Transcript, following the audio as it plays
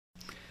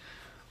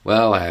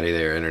Well, howdy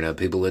there, Internet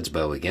people. It's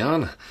Beau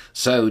again.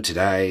 So,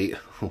 today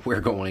we're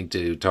going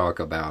to talk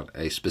about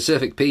a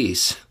specific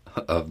piece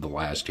of the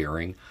last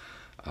hearing.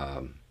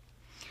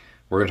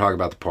 We're going to talk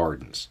about the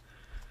pardons.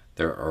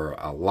 There are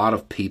a lot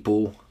of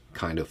people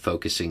kind of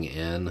focusing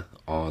in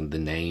on the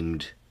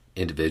named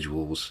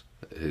individuals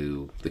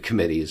who the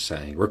committee is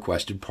saying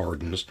requested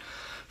pardons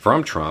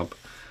from Trump.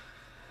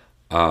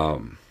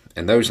 And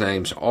those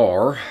names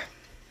are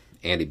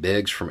Andy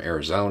Biggs from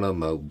Arizona,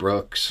 Mo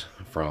Brooks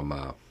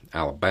from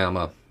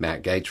Alabama,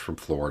 Matt Gaetz from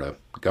Florida,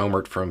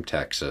 Gohmert from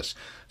Texas,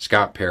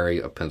 Scott Perry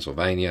of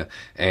Pennsylvania,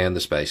 and the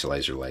Space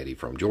Laser Lady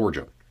from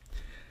Georgia.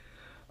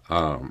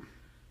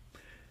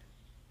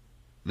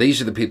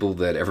 These are the people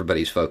that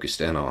everybody's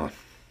focused in on.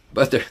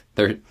 But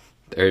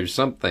there's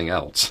something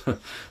else.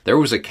 There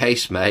was a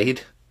case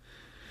made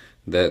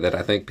that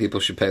I think people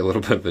should pay a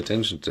little bit of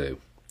attention to.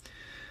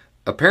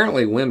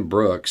 Apparently, when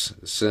Brooks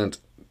sent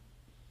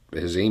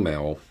his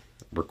email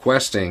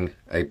requesting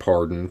a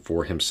pardon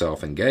for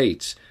himself and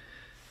Gaetz,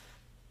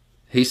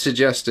 he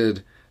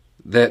suggested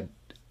that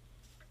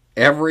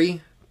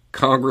every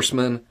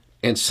congressman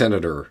and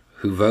senator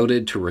who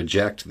voted to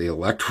reject the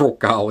Electoral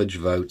College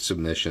vote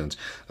submissions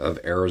of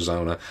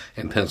Arizona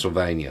and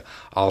Pennsylvania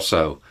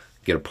also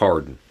get a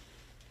pardon.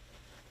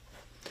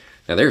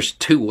 Now, there's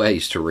two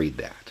ways to read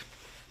that.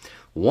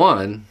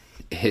 One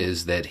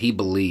is that he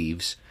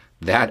believes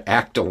that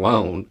act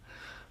alone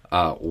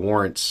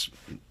warrants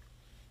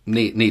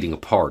needing a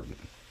pardon.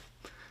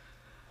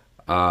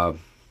 I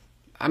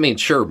mean,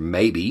 sure,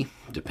 maybe,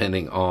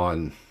 depending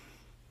on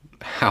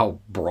how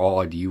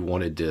broad you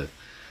wanted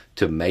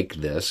to make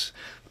this,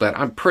 but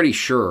I'm pretty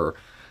sure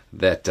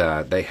that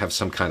they have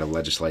some kind of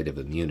legislative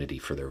immunity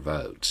for their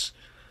votes.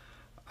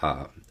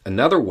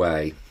 Another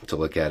way to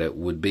look at it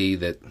would be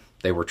that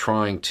they were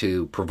trying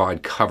to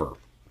provide cover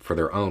for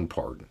their own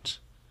pardons.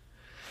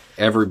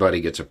 Everybody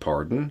gets a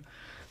pardon.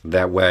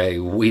 That way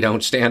we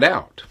don't stand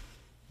out.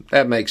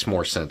 That makes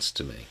more sense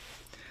to me.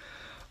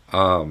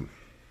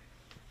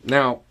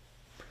 Now,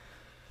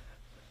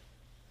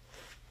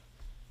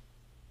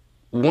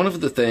 one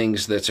of the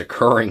things that's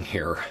occurring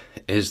here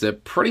is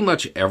that pretty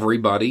much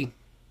everybody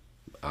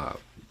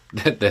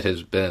that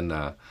has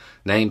been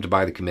named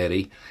by the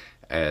committee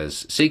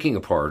as seeking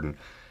a pardon,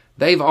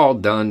 they've all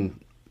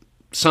done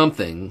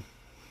something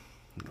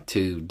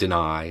to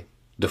deny,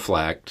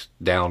 deflect,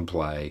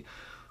 downplay,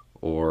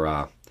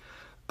 or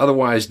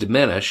otherwise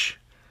diminish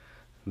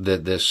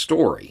this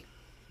story.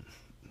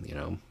 You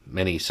know,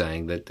 many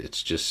saying that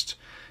it's just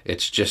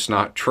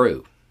not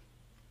true.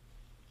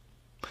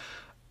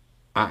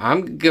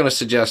 I'm going to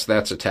suggest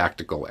that's a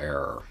tactical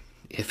error.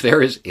 If there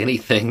is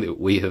anything that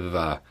we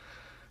have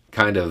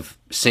kind of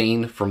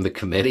seen from the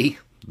committee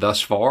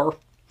thus far,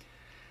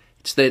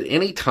 it's that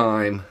any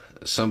time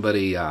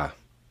somebody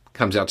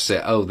comes out to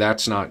say, oh,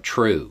 that's not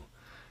true,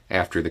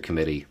 after the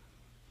committee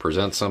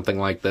presents something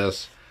like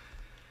this,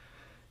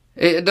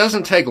 it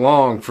doesn't take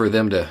long for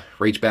them to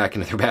reach back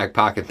into their back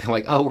pocket and be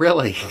like, oh,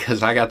 really?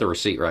 Because I got the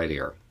receipt right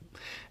here.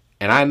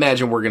 And I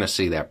imagine we're going to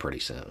see that pretty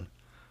soon.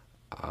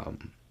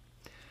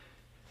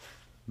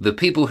 The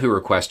people who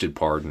requested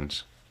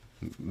pardons,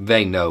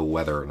 they know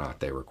whether or not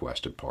they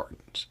requested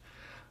pardons.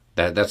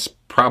 That's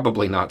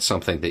probably not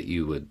something that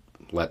you would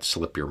let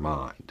slip your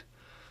mind.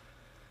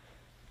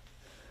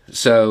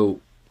 So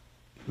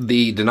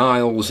the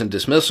denials and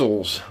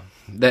dismissals,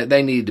 that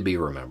they need to be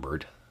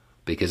remembered,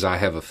 because I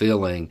have a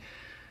feeling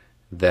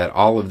that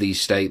all of these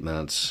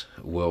statements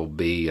will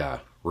be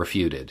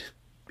refuted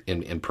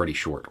in pretty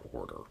short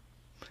order.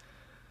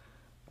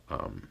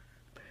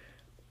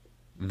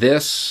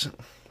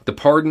 The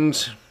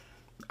pardons,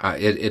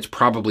 it's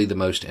probably the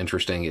most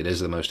interesting. It is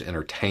the most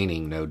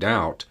entertaining, no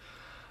doubt.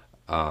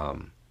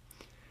 But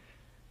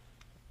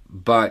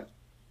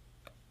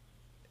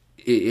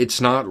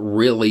it's not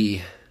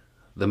really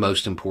the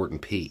most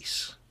important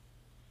piece.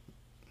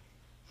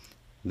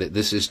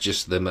 This is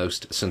just the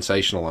most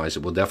sensationalized.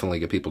 It will definitely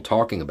get people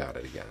talking about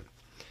it again.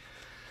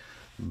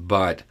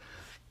 But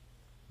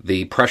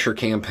the pressure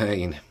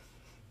campaign,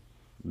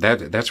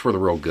 that's where the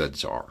real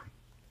goods are,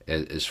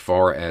 as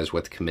far as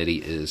what the committee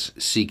is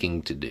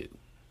seeking to do.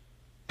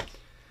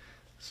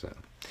 So,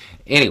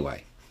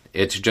 anyway,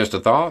 it's just a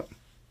thought.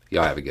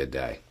 Y'all have a good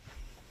day.